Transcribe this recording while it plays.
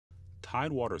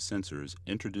Tidewater Sensors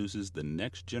introduces the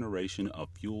next generation of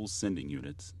fuel sending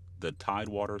units, the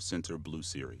Tidewater Sensor Blue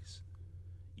Series.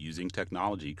 Using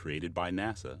technology created by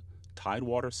NASA,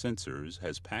 Tidewater Sensors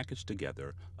has packaged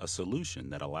together a solution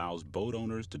that allows boat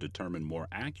owners to determine more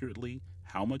accurately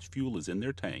how much fuel is in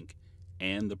their tank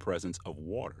and the presence of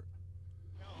water.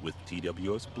 With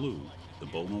TWS Blue, the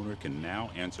boat owner can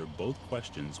now answer both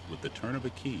questions with the turn of a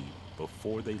key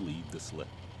before they leave the slip.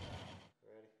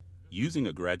 Using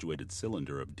a graduated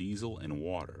cylinder of diesel and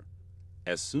water,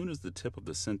 as soon as the tip of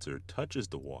the sensor touches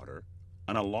the water,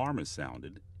 an alarm is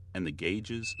sounded and the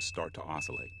gauges start to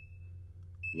oscillate.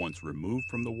 Once removed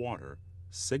from the water,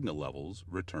 signal levels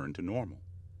return to normal.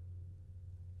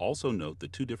 Also note the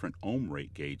two different ohm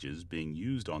rate gauges being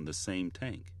used on the same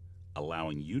tank,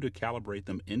 allowing you to calibrate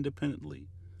them independently,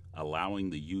 allowing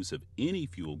the use of any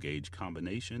fuel gauge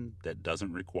combination that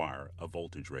doesn't require a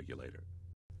voltage regulator.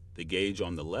 The gauge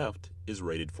on the left is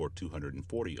rated for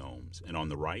 240 ohms and on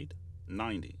the right,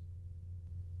 90.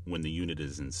 When the unit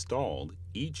is installed,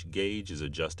 each gauge is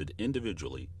adjusted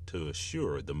individually to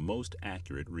assure the most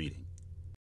accurate reading.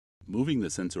 Moving the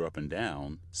sensor up and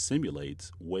down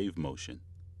simulates wave motion.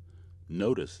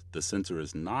 Notice the sensor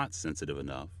is not sensitive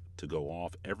enough to go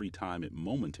off every time it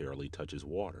momentarily touches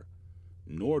water,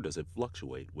 nor does it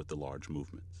fluctuate with the large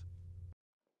movements.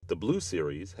 The Blue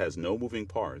Series has no moving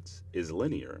parts, is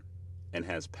linear, and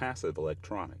has passive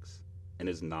electronics, and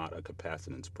is not a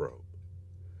capacitance probe.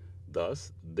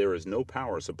 Thus, there is no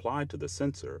power supplied to the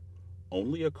sensor,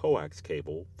 only a coax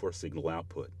cable for signal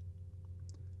output.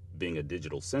 Being a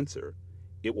digital sensor,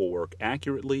 it will work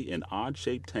accurately in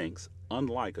odd-shaped tanks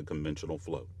unlike a conventional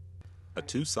float. A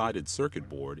two-sided circuit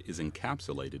board is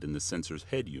encapsulated in the sensor's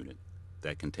head unit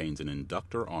that contains an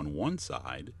inductor on one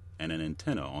side and an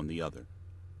antenna on the other.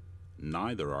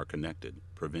 Neither are connected,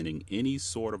 preventing any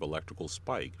sort of electrical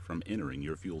spike from entering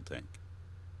your fuel tank.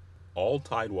 All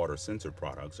Tidewater sensor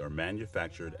products are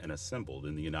manufactured and assembled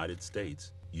in the United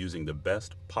States using the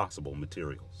best possible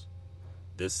materials.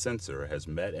 This sensor has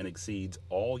met and exceeds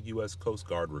all U.S. Coast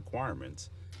Guard requirements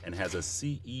and has a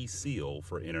CE seal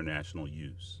for international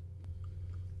use.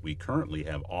 We currently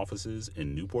have offices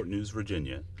in Newport News,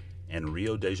 Virginia, and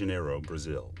Rio de Janeiro,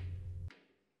 Brazil.